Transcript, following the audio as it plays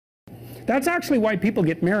That's actually why people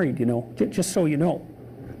get married, you know, just so you know.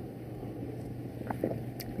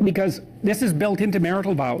 Because this is built into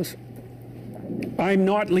marital vows. I'm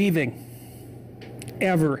not leaving.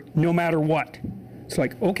 Ever, no matter what. It's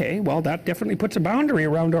like, okay, well, that definitely puts a boundary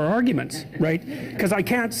around our arguments, right? Because I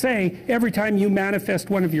can't say every time you manifest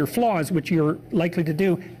one of your flaws, which you're likely to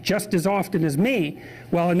do just as often as me,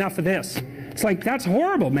 well, enough of this. It's like, that's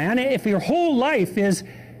horrible, man. If your whole life is,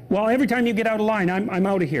 well, every time you get out of line, I'm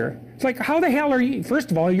out of here. It's like, how the hell are you?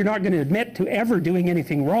 First of all, you're not going to admit to ever doing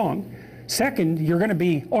anything wrong. Second, you're going to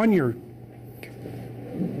be on your...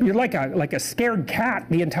 You're like a scared cat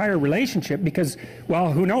the entire relationship because,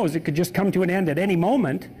 well, who knows, it could just come to an end at any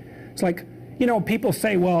moment. It's like, you know, people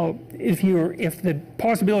say, well, if the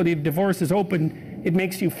possibility of divorce is open, it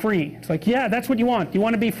makes you free. It's like, yeah, that's what you want. You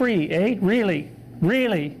want to be free, eh? Really?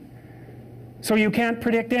 Really? So you can't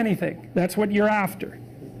predict anything. That's what you're after.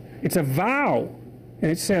 It's a vow.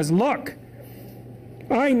 And it says, look,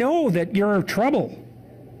 I know that you're trouble.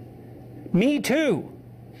 Me too.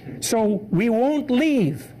 So we won't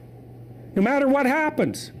leave, no matter what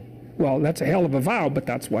happens. Well, that's a hell of a vow, but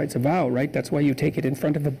that's why it's a vow, right? That's why you take it in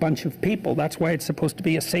front of a bunch of people. That's why it's supposed to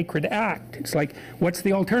be a sacred act. It's like, what's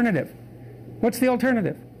the alternative? What's the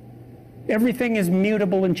alternative? Everything is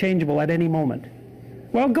mutable and changeable at any moment.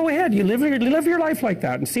 Well, go ahead. You live your life like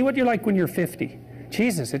that and see what you're like when you're 50.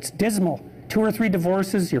 Jesus, it's dismal. 2 or 3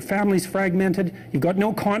 divorces, your family's fragmented, you've got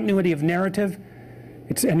no continuity of narrative.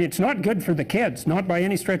 And it's not good for the kids, not by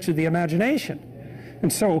any stretch of the imagination.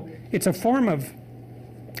 And so it's a form of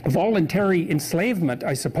voluntary enslavement,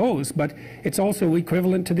 I suppose, but it's also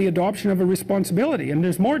equivalent to the adoption of a responsibility. And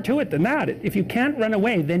there's more to it than that. If you can't run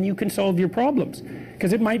away, then you can solve your problems.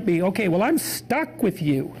 Because it might be, okay, well, I'm stuck with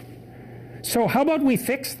you. So how about we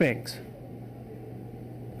fix things?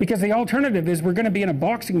 Because the alternative is we're going to be in a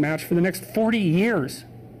boxing match for the next 40 years.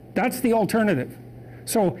 That's the alternative.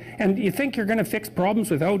 So, and you think you're going to fix problems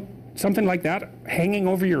without something like that hanging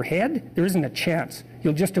over your head? There isn't a chance.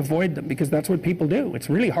 You'll just avoid them because that's what people do. It's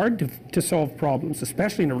really hard to solve problems,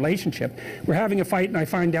 especially in a relationship. We're having a fight and I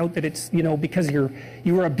find out that it's, you know, because you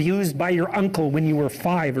were abused by your uncle when you were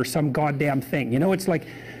 5 or some goddamn thing. You know, it's like,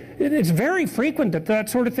 it's very frequent that that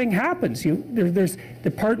sort of thing happens. There's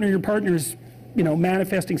your partner's, you know,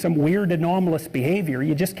 manifesting some weird anomalous behavior.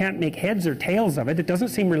 You just can't make heads or tails of it. It doesn't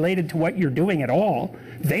seem related to what you're doing at all.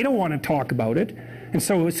 They don't want to talk about it. And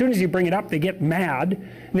so as soon as you bring it up, they get mad.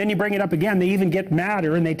 And then you bring it up again, they even get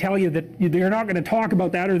madder, and they tell you that they're not going to talk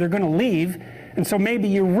about that or they're going to leave. And so maybe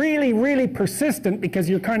you're really, really persistent because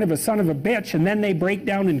you're kind of a son of a bitch, and then they break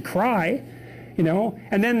down and cry, you know,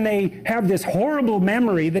 and then they have this horrible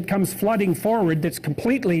memory that comes flooding forward that's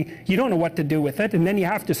completely, you don't know what to do with it, and then you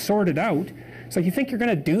have to sort it out. So you think you're going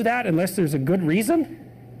to do that unless there's a good reason?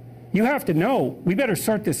 You have to know, we better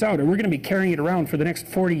sort this out or we're going to be carrying it around for the next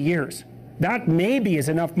 40 years. That maybe is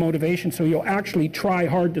enough motivation so you'll actually try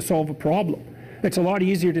hard to solve a problem. It's a lot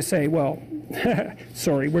easier to say, well,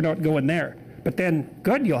 sorry, we're not going there. But then,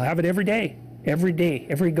 good, you'll have it every day,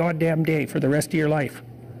 every goddamn day for the rest of your life.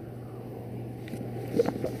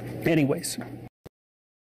 Anyways.